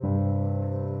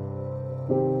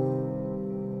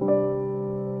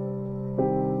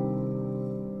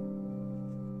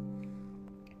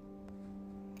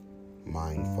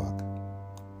Mind fuck.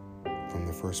 From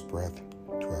the first breath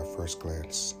to our first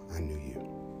glance, I knew you.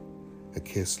 A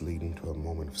kiss leading to a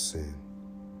moment of sin.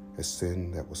 A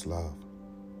sin that was love.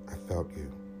 I felt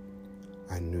you.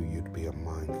 I knew you'd be a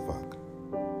mind fuck.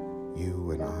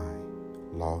 You and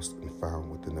I, lost and found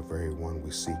within the very one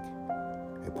we seek.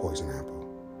 A poison apple.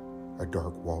 A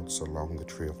dark waltz along the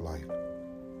tree of life.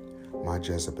 My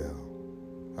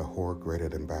Jezebel, a whore greater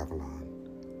than Babylon.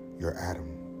 Your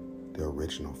Adam, the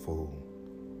original fool.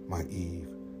 My Eve,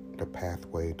 the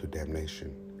pathway to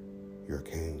damnation. Your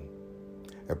Cain,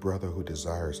 a brother who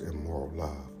desires immoral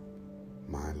love.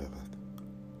 My Lilith,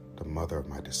 the mother of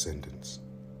my descendants.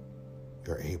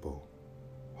 Your Abel,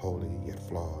 holy yet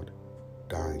flawed,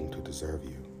 dying to deserve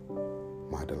you.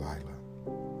 My Delilah,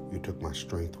 you took my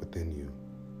strength within you.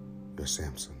 Your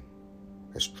Samson,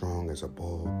 as strong as a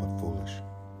bull but foolish.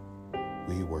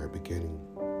 We were a beginning,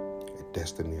 a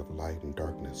destiny of light and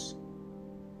darkness,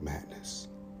 madness,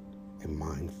 a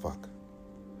mind fuck.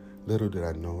 Little did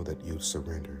I know that you'd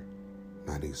surrender,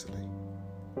 not easily.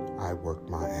 I worked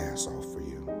my ass off for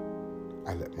you.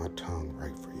 I let my tongue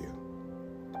write for you.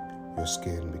 Your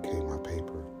skin became my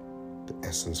paper, the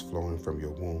essence flowing from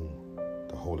your womb,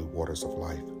 the holy waters of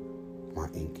life, my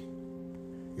ink.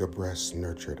 Your breasts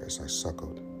nurtured as I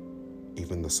suckled.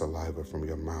 Even the saliva from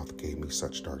your mouth gave me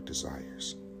such dark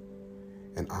desires.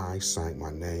 And I signed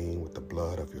my name with the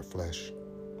blood of your flesh.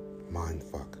 Mind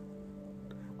fuck.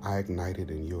 I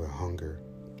ignited in you a hunger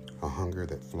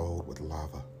that flowed with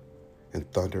lava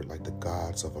and thundered like the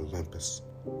gods of Olympus.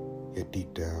 Yet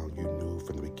deep down you knew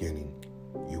from the beginning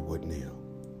you would kneel,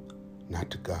 not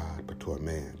to God, but to a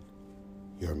man,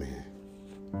 your man.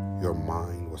 Your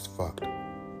mind was fucked.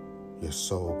 Your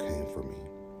soul came for me,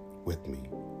 with me,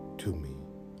 to me,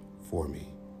 for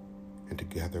me, and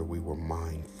together we were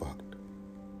mind fucked.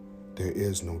 There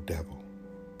is no devil,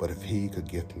 but if he could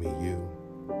gift me you,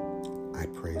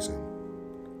 I'd praise him.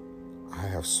 I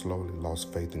have slowly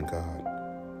lost faith in God,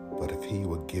 but if he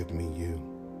would give me you,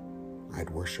 I'd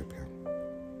worship him.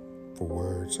 For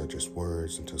words are just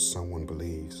words until someone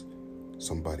believes,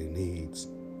 somebody needs,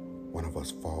 one of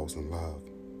us falls in love,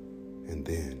 and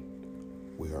then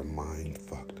we are mind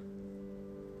fucked.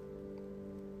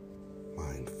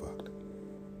 Mind fucked.